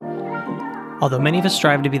Although many of us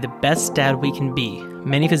strive to be the best dad we can be,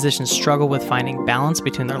 many physicians struggle with finding balance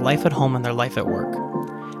between their life at home and their life at work.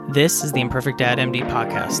 This is the Imperfect Dad MD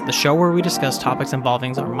podcast, the show where we discuss topics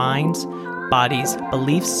involving our minds, bodies,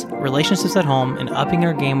 beliefs, relationships at home, and upping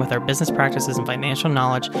our game with our business practices and financial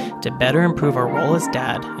knowledge to better improve our role as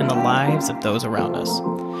dad and the lives of those around us.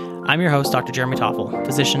 I'm your host, Dr. Jeremy Toffel,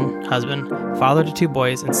 physician, husband, father to 2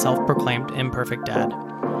 boys, and self-proclaimed imperfect dad.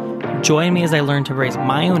 Join me as I learn to embrace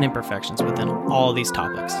my own imperfections within all these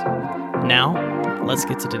topics. Now, let's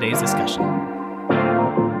get to today's discussion.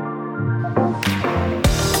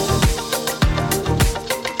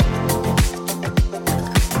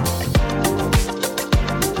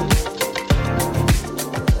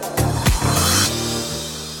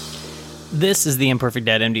 This is the Imperfect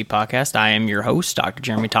Dad MD podcast. I am your host, Dr.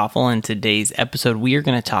 Jeremy Toffel, and today's episode we are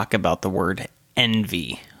going to talk about the word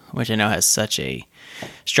envy, which I know has such a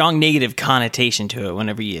strong negative connotation to it.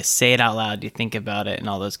 Whenever you say it out loud, you think about it and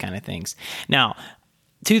all those kind of things. Now,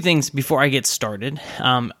 2 things before I get started.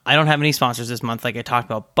 I don't have any sponsors this month like I talked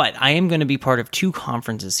about, but I am going to be part of 2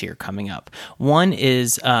 conferences here coming up. One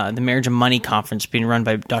is the Marriage and Money Conference being run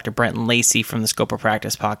by Dr. Brenton Lacey from the Scope of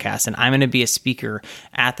Practice podcast, and I'm going to be a speaker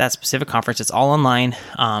at that specific conference. It's all online.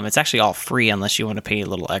 It's actually all free unless you want to pay a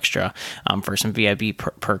little extra for some VIP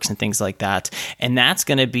perks and things like that, and that's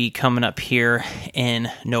going to be coming up here in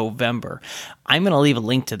November. I'm going to leave a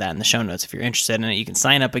link to that in the show notes if you're interested in it. You can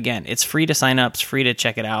sign up again. It's free to sign up. It's free to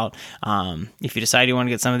check it out. If you decide you want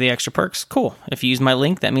to get some of the extra perks, cool. If you use my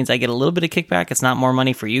link, that means I get a little bit of kickback. It's not more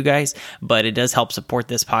money for you guys, but it does help support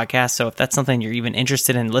this podcast. So if that's something you're even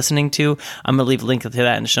interested in listening to, I'm going to leave a link to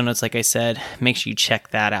that in the show notes. Like I said, make sure you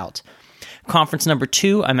check that out. Conference number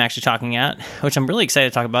 2 I'm actually talking at, which I'm really excited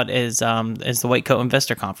to talk about, is the White Coat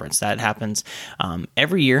Investor Conference. That happens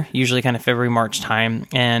every year, usually kind of February, March time,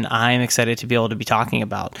 and I'm excited to be able to be talking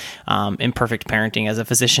about imperfect parenting as a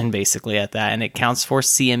physician, basically, at that, and it counts for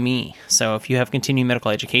CME. So if you have continuing medical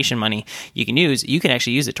education money you can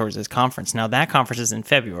actually use it towards this conference. Now, that conference is in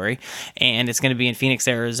February, and it's going to be in Phoenix,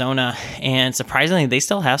 Arizona, and surprisingly, they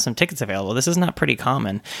still have some tickets available. This is not pretty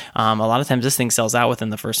common. A lot of times this thing sells out within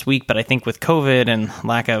the first week, but I think with COVID and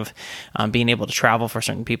lack of being able to travel for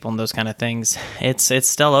certain people and those kind of things, it's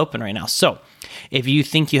still open right now. So if you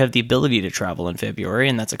think you have the ability to travel in February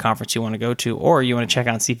and that's a conference you want to go to, or you want to check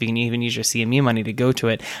out and see if you can even use your CME money to go to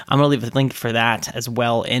it, I'm going to leave a link for that as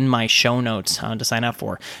well in my show notes to sign up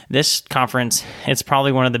for. This conference, it's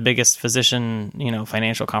probably one of the biggest physician,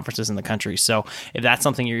 financial conferences in the country. So if that's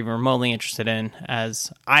something you're even remotely interested in,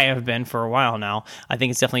 as I have been for a while now, I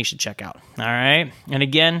think it's definitely you should check out. All right. And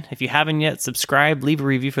again, if you haven't yet, subscribe, leave a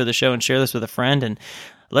review for the show, and share this with a friend. And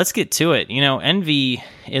let's get to it. Envy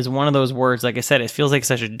is one of those words, like I said, it feels like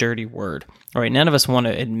such a dirty word, right? None of us want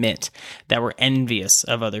to admit that we're envious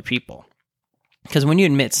of other people. Because when you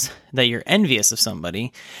admit that you're envious of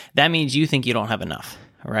somebody, that means you think you don't have enough,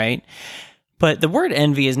 right? But the word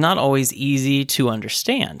envy is not always easy to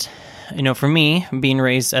understand. For me, being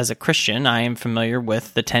raised as a Christian, I am familiar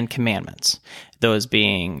with the 10 Commandments. Those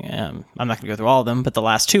being, I'm not going to go through all of them, but the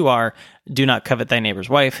last 2 are, do not covet thy neighbor's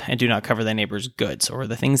wife, and do not covet thy neighbor's goods, or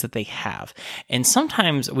the things that they have. And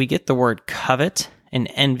sometimes we get the word covet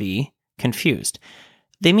and envy confused.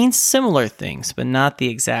 They mean similar things, but not the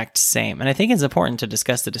exact same. And I think it's important to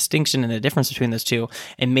discuss the distinction and the difference between those 2,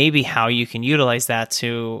 and maybe how you can utilize that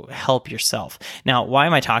to help yourself. Now, why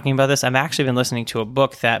am I talking about this? I've actually been listening to a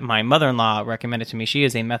book that my mother-in-law recommended to me. She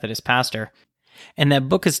is a Methodist pastor. And that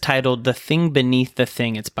book is titled The Thing Beneath the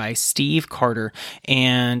Thing. It's by Steve Carter.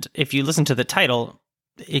 And if you listen to the title,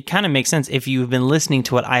 it kind of makes sense if you've been listening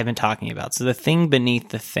to what I've been talking about. So the thing beneath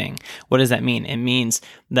the thing. What does that mean? It means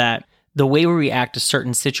that the way we react to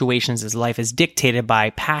certain situations as life is dictated by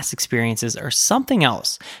past experiences or something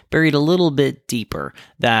else buried a little bit deeper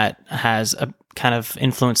that has a kind of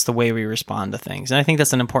influenced the way we respond to things. And I think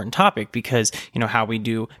that's an important topic because, how we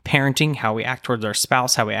do parenting, how we act towards our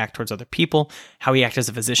spouse, how we act towards other people, how we act as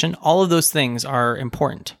a physician, all of those things are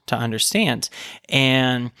important to understand.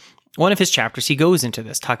 And one of his chapters, he goes into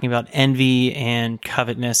this, talking about envy and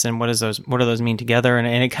covetousness and what do those mean together. And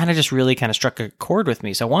it kind of just really kind of struck a chord with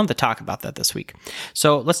me. So I wanted to talk about that this week.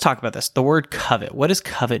 So let's talk about this. The word covet. What does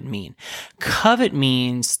covet mean? Covet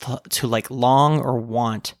means to like long or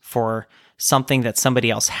want for something that somebody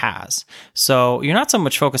else has. So you're not so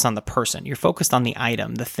much focused on the person, you're focused on the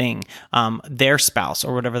item, the thing, their spouse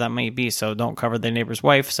or whatever that may be. So don't cover their neighbor's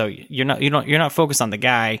wife. So you're not focused on the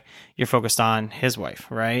guy, you're focused on his wife,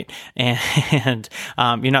 right? And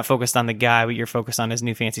you're not focused on the guy, but you're focused on his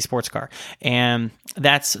new fancy sports car. And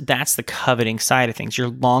that's the coveting side of things. You're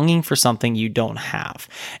longing for something you don't have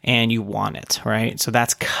and you want it, right? So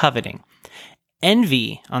that's coveting.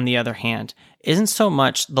 Envy, on the other hand, isn't so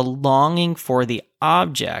much the longing for the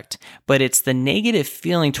object, but it's the negative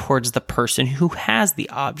feeling towards the person who has the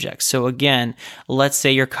object. So again, let's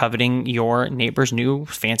say you're coveting your neighbor's new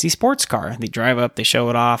fancy sports car. They drive up, they show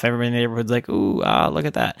it off. Everybody in the neighborhood's like, ooh, look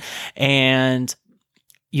at that. And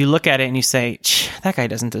you look at it and you say, that guy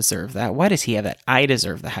doesn't deserve that. Why does he have that? I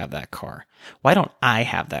deserve to have that car. Why don't I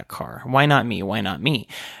have that car? Why not me? Why not me?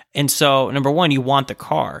 And so, number one, you want the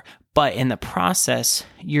car. But in the process,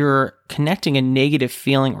 you're connecting a negative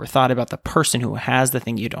feeling or thought about the person who has the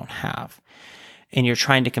thing you don't have. And you're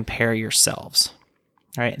trying to compare yourselves.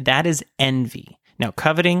 All right, that is envy. Now,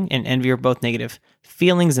 coveting and envy are both negative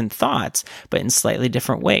feelings and thoughts, but in slightly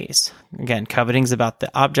different ways. Again, coveting is about the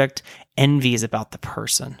object. Envy is about the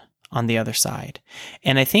person on the other side.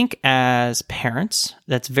 And I think as parents,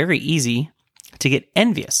 that's very easy to get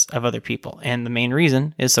envious of other people. And the main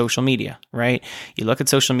reason is social media, right? You look at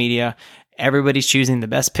social media, everybody's choosing the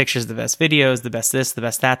best pictures, the best videos, the best this, the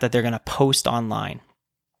best that they're going to post online.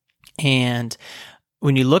 And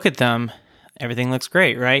when you look at them, everything looks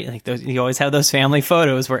great, right? Like you always have those family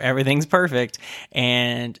photos where everything's perfect.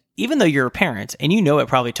 And even though you're a parent and you know it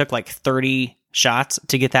probably took like 30 shots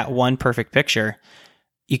to get that one perfect picture,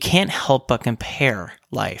 you can't help but compare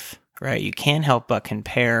life, right? You can't help but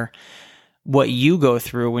compare what you go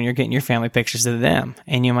through when you're getting your family pictures of them.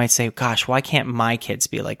 And you might say, gosh, why can't my kids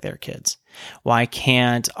be like their kids? Why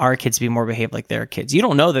can't our kids be more behaved like their kids? You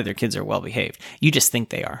don't know that their kids are well behaved. You just think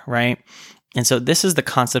they are, right? And so this is the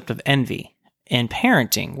concept of envy in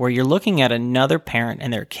parenting, where you're looking at another parent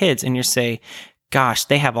and their kids and you say, gosh,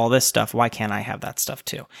 they have all this stuff. Why can't I have that stuff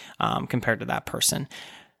too? Compared to that person.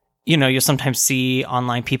 You know, you'll sometimes see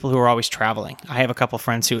online people who are always traveling. I have a couple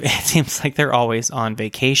friends who it seems like they're always on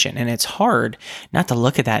vacation, and it's hard not to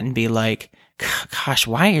look at that and be like, gosh,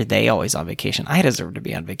 why are they always on vacation? I deserve to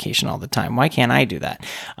be on vacation all the time. Why can't I do that?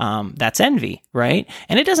 That's envy, right?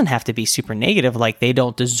 And it doesn't have to be super negative, like they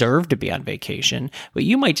don't deserve to be on vacation, but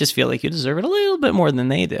you might just feel like you deserve it a little bit more than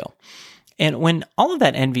they do. And when all of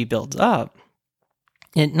that envy builds up,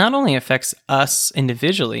 it not only affects us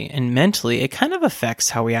individually and mentally, it kind of affects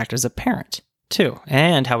how we act as a parent too,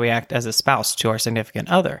 and how we act as a spouse to our significant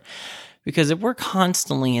other. Because if we're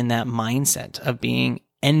constantly in that mindset of being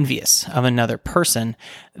envious of another person,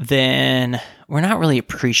 then we're not really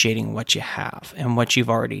appreciating what you have and what you've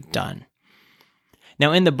already done.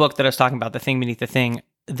 Now, in the book that I was talking about, The Thing Beneath the Thing,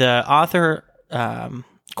 the author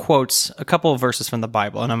quotes a couple of verses from the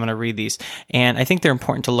Bible, and I'm going to read these, and I think they're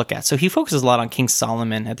important to look at. So he focuses a lot on King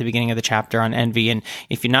Solomon at the beginning of the chapter on envy, and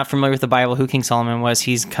if you're not familiar with the Bible, who King Solomon was,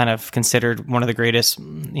 he's kind of considered one of the greatest,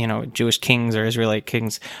 Jewish kings or Israelite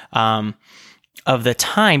kings of the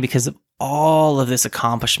time because of all of this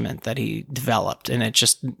accomplishment that he developed. And it's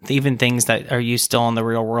just even things that are used still in the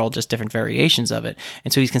real world, just different variations of it.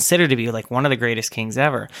 And so he's considered to be like one of the greatest kings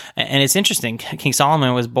ever. And it's interesting. King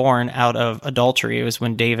Solomon was born out of adultery. It was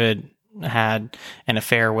when David had an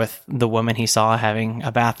affair with the woman he saw having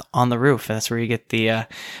a bath on the roof. And that's where you get the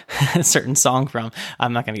certain song from.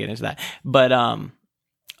 I'm not going to get into that.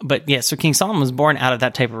 But yeah, so King Solomon was born out of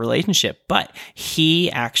that type of relationship. But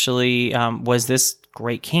he actually was this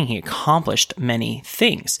great king. He accomplished many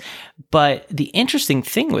things. But the interesting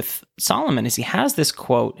thing with Solomon is he has this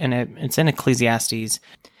quote, and it's in Ecclesiastes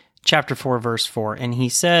chapter 4, verse 4. And he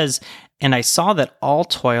says, "And I saw that all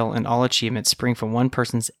toil and all achievement spring from one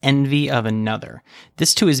person's envy of another.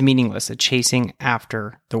 This too is meaningless, a chasing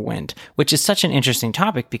after the wind," which is such an interesting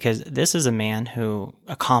topic because this is a man who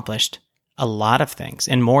accomplished a lot of things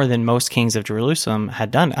and more than most kings of Jerusalem had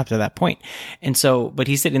done up to that point. And so, but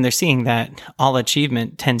he's sitting there seeing that all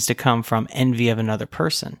achievement tends to come from envy of another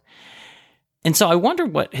person. And so I wonder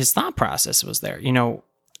what his thought process was there.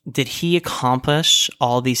 Did he accomplish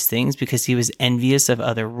all these things because he was envious of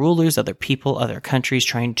other rulers, other people, other countries,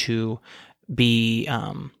 trying to be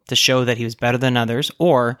to show that he was better than others?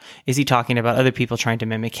 Or is he talking about other people trying to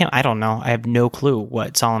mimic him? I don't know. I have no clue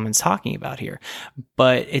what Solomon's talking about here.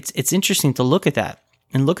 But it's interesting to look at that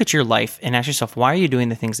and look at your life and ask yourself, why are you doing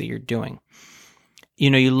the things that you're doing?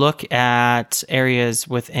 You look at areas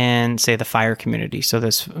within, say, the FIRE community, so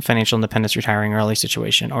this financial independence, retiring early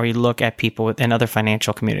situation, or you look at people within other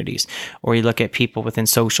financial communities, or you look at people within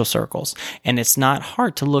social circles, and it's not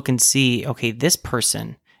hard to look and see, okay, this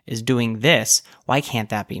person is doing this, why can't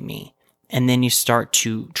that be me? And then you start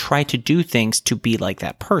to try to do things to be like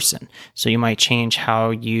that person. So you might change how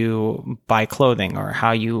you buy clothing, or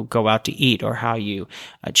how you go out to eat, or how you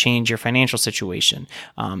change your financial situation.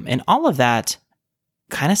 And all of that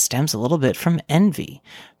kind of stems a little bit from envy,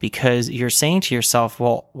 because you're saying to yourself,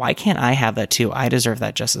 well, why can't I have that too? I deserve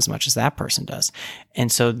that just as much as that person does.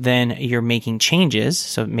 And so then you're making changes.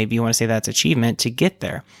 So maybe you want to say that's achievement to get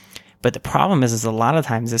there. But the problem is a lot of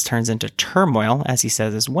times this turns into turmoil, as he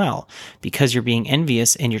says as well, because you're being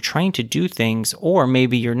envious and you're trying to do things, or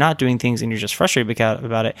maybe you're not doing things and you're just frustrated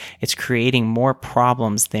about it. It's creating more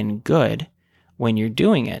problems than good when you're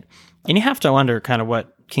doing it. And you have to wonder kind of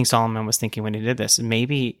what King Solomon was thinking when he did this.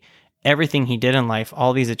 Maybe everything he did in life,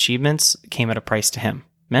 all these achievements, came at a price to him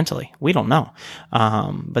mentally. We don't know.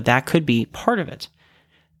 But that could be part of it.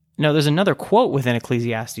 Now, there's another quote within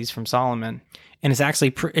Ecclesiastes from Solomon, and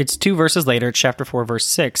it's 2 verses later, it's chapter 4, verse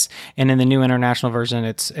 6. And in the New International Version,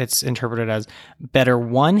 it's interpreted as, better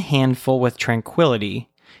one handful with tranquility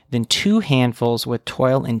than 2 handfuls with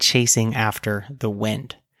toil and chasing after the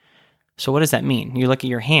wind. So what does that mean? You look at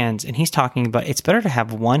your hands, and he's talking about it's better to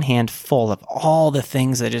have one hand full of all the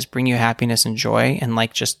things that just bring you happiness and joy and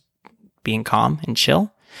like just being calm and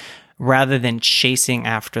chill, rather than chasing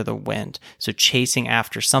after the wind. So chasing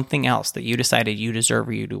after something else that you decided you deserve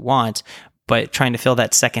or you do want, but trying to fill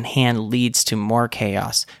that second hand leads to more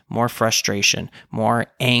chaos, more frustration, more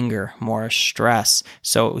anger, more stress.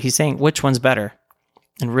 So he's saying, which one's better?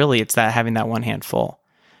 And really, it's that having that one hand full.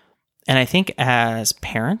 And I think as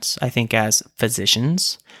parents, I think as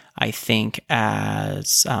physicians, I think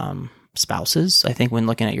as spouses, I think when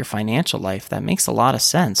looking at your financial life, that makes a lot of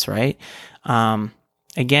sense, right?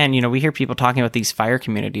 Again, we hear people talking about these FIRE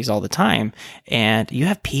communities all the time, and you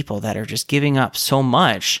have people that are just giving up so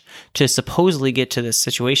much to supposedly get to this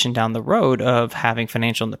situation down the road of having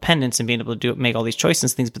financial independence and being able to make all these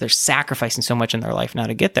choices and things, but they're sacrificing so much in their life now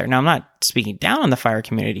to get there. Now, I'm not speaking down on the FIRE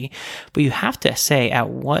community, but you have to say, at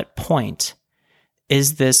what point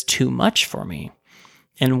is this too much for me?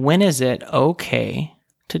 And when is it okay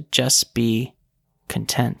to just be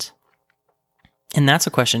content? And that's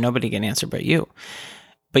a question nobody can answer but you.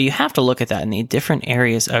 But you have to look at that in the different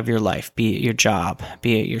areas of your life, be it your job,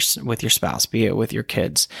 be it with your spouse, be it with your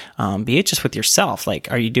kids, be it just with yourself. Like,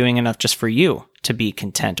 are you doing enough just for you to be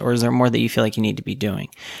content, or is there more that you feel like you need to be doing?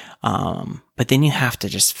 But then you have to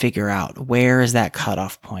just figure out, where is that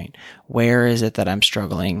cutoff point? Where is it that I'm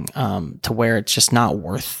struggling to where it's just not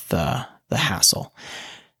worth the hassle?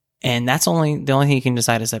 And that's the only thing you can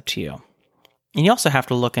decide is up to you. And you also have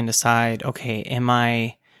to look and decide, okay, am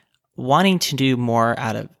I wanting to do more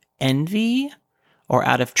out of envy or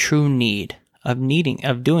out of true need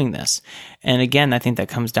of doing this? And again, I think that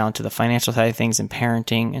comes down to the financial side of things and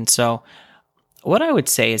parenting. And so what I would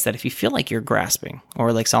say is that if you feel like you're grasping,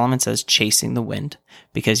 or like Solomon says, chasing the wind,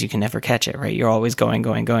 because you can never catch it, right? You're always going,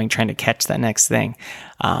 trying to catch that next thing.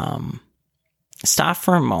 Stop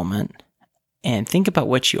for a moment and think about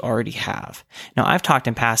what you already have. Now, I've talked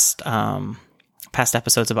in past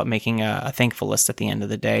episodes about making a thankful list at the end of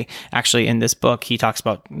the day. Actually, in this book, he talks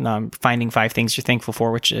about finding 5 things you're thankful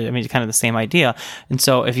for, which, I mean, is kind of the same idea. And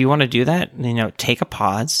so if you want to do that, take a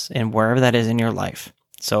pause and wherever that is in your life.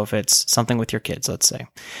 So if it's something with your kids, let's say,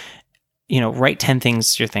 write 10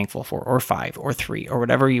 things you're thankful for, or 5 or 3 or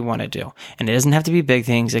whatever you want to do. And it doesn't have to be big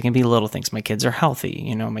things. It can be little things. My kids are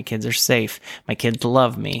healthy. My kids are safe. My kids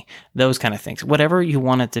love me. Those kind of things, whatever you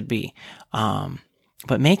want it to be.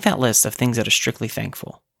 But make that list of things that are strictly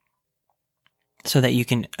thankful, so that you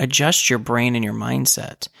can adjust your brain and your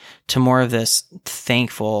mindset to more of this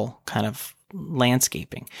thankful kind of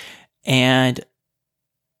landscaping. And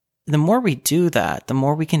the more we do that, the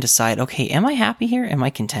more we can decide, okay, am I happy here? Am I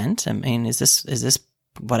content? I mean, is this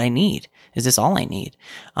what I need? Is this all I need?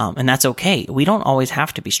 And that's okay. We don't always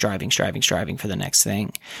have to be striving for the next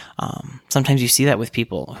thing. Sometimes you see that with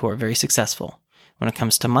people who are very successful. When it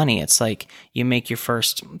comes to money, it's like you make your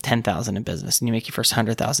first 10,000 in business and you make your first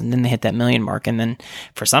 100,000, then they hit that million mark. And then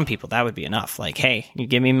for some people, that would be enough. Like, hey, you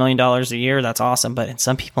give me $1 million a year, that's awesome. But in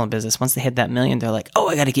some people in business, once they hit that million, they're like, oh,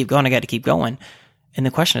 I got to keep going. And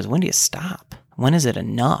the question is, when do you stop? When is it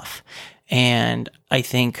enough? And I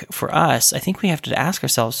think for us, we have to ask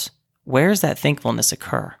ourselves, where does that thankfulness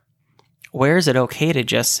occur? Where is it okay to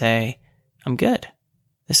just say, I'm good.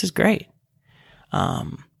 This is great.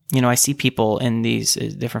 I see people in these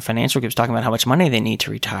different financial groups talking about how much money they need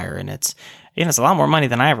to retire. And it's a lot more money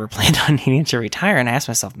than I ever planned on needing to retire. And I ask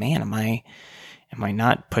myself, man, am I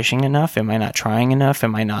not pushing enough? Am I not trying enough?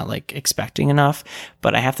 Am I not like expecting enough?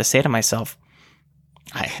 But I have to say to myself,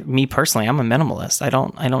 me personally, I'm a minimalist. I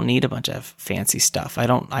don't need a bunch of fancy stuff.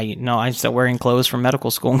 I start wearing clothes from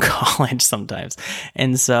medical school and college sometimes.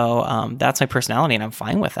 And so, that's my personality, and I'm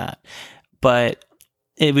fine with that. But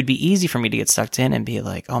it would be easy for me to get sucked in and be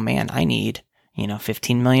like, oh man, I need,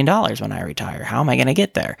 $15 million when I retire. How am I going to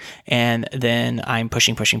get there? And then I'm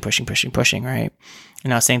pushing, right?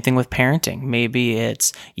 Now, same thing with parenting. Maybe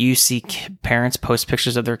it's you see parents post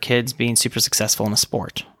pictures of their kids being super successful in a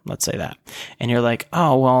sport. Let's say that. And you're like,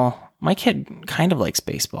 oh, well, my kid kind of likes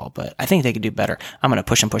baseball, but I think they could do better. I'm going to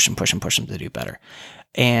push them to do better.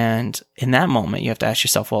 And in that moment, you have to ask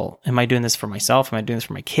yourself, well, am I doing this for myself? Am I doing this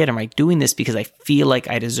for my kid? Am I doing this because I feel like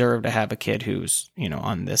I deserve to have a kid who's,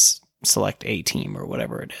 on this select A team or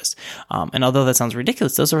whatever it is? And although that sounds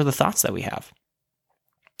ridiculous, those are the thoughts that we have.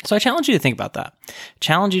 So I challenge you to think about that.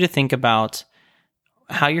 Challenge you to think about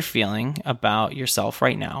how you're feeling about yourself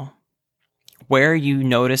right now, where you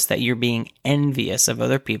notice that you're being envious of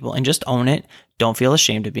other people, and just own it. Don't feel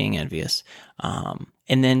ashamed of being envious. And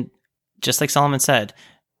then, just like Solomon said,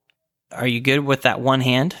 are you good with that one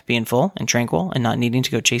hand being full and tranquil and not needing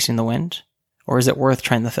to go chasing the wind? Or is it worth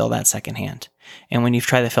trying to fill that second hand? And when you've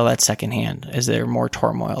tried to fill that second hand, is there more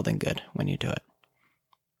turmoil than good when you do it?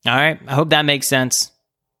 All right. I hope that makes sense.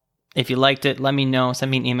 If you liked it, let me know.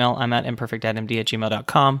 Send me an email. I'm at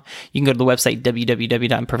imperfectdadmd@gmail.com. You can go to the website,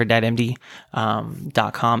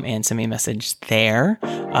 www.imperfectdadmd.com, and send me a message there.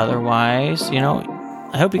 Otherwise,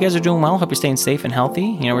 I hope you guys are doing well. Hope you're staying safe and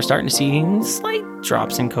healthy. We're starting to see slight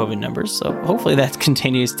drops in COVID numbers, so hopefully that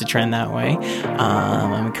continues to trend that way.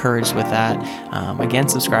 I'm encouraged with that. Again,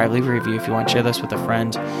 subscribe, leave a review if you want to share this with a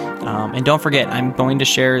friend. And don't forget, I'm going to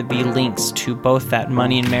share the links to both that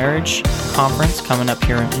Money and Marriage conference coming up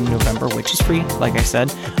here in November, which is free, like I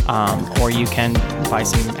said, or you can buy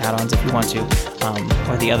some add-ons if you want to.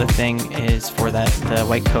 Or the other thing is for the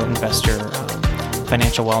White Coat Investor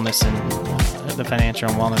Financial Wellness and the Financial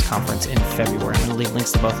and Wellness Conference in February. I'm going to leave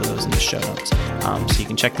links to both of those in the show notes, so you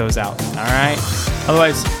can check those out. All right.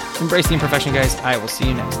 Otherwise, embrace the imperfection, guys. I will see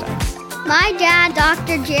you next time. My dad,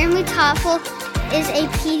 Dr. Jeremy Toffel, is a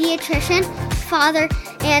pediatrician, father,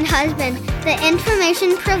 and husband. The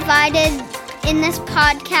information provided in this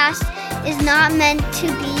podcast is not meant to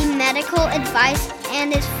be medical advice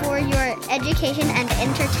and is for your education and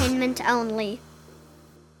entertainment only.